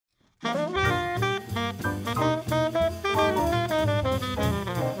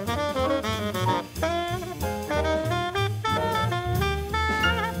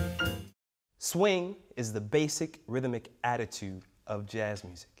Swing is the basic rhythmic attitude of jazz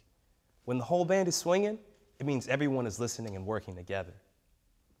music. When the whole band is swinging, it means everyone is listening and working together.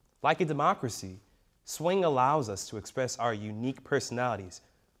 Like a democracy, swing allows us to express our unique personalities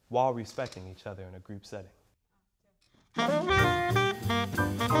while respecting each other in a group setting.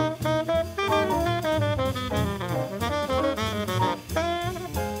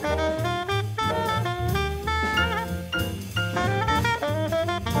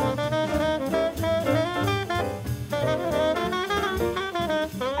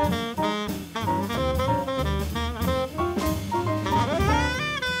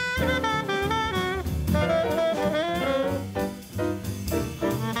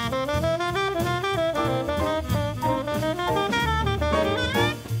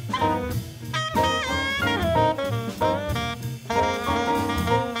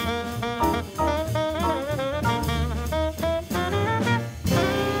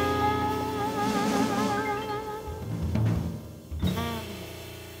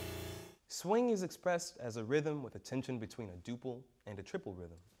 Swing is expressed as a rhythm with a tension between a duple and a triple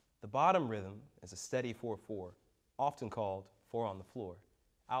rhythm. The bottom rhythm is a steady 4/4, often called 4 on the floor,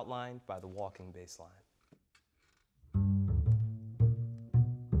 outlined by the walking bass line.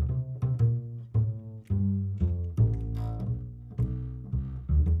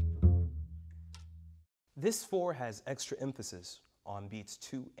 This 4 has extra emphasis on beats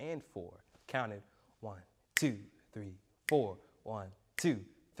 2 and 4, counted 1, 2, 3, 4, 1, 2,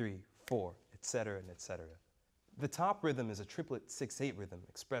 3, 4, etc., and etc. The top rhythm is a triplet 6/8 rhythm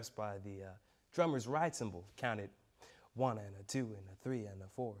expressed by the drummer's ride cymbal, counted 1 and a 2 and a 3 and a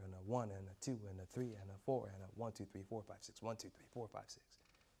 4 and a 1 and a 2 and a 3 and a 4 and a 1, 2, 3, 4, 5, 6, 1, 2, 3, 4, 5, 6,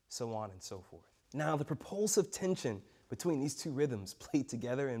 so on and so forth. Now, the propulsive tension between these two rhythms played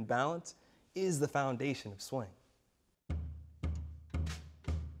together in balance is the foundation of swing.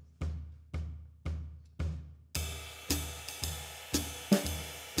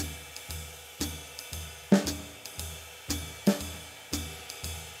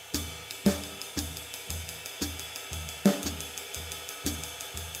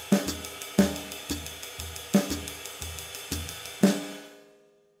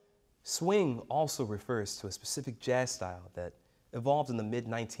 Swing also refers to a specific jazz style that evolved in the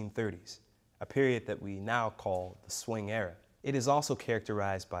mid-1930s, a period that we now call the swing era. It is also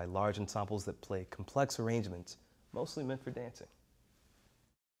characterized by large ensembles that play complex arrangements, mostly meant for dancing.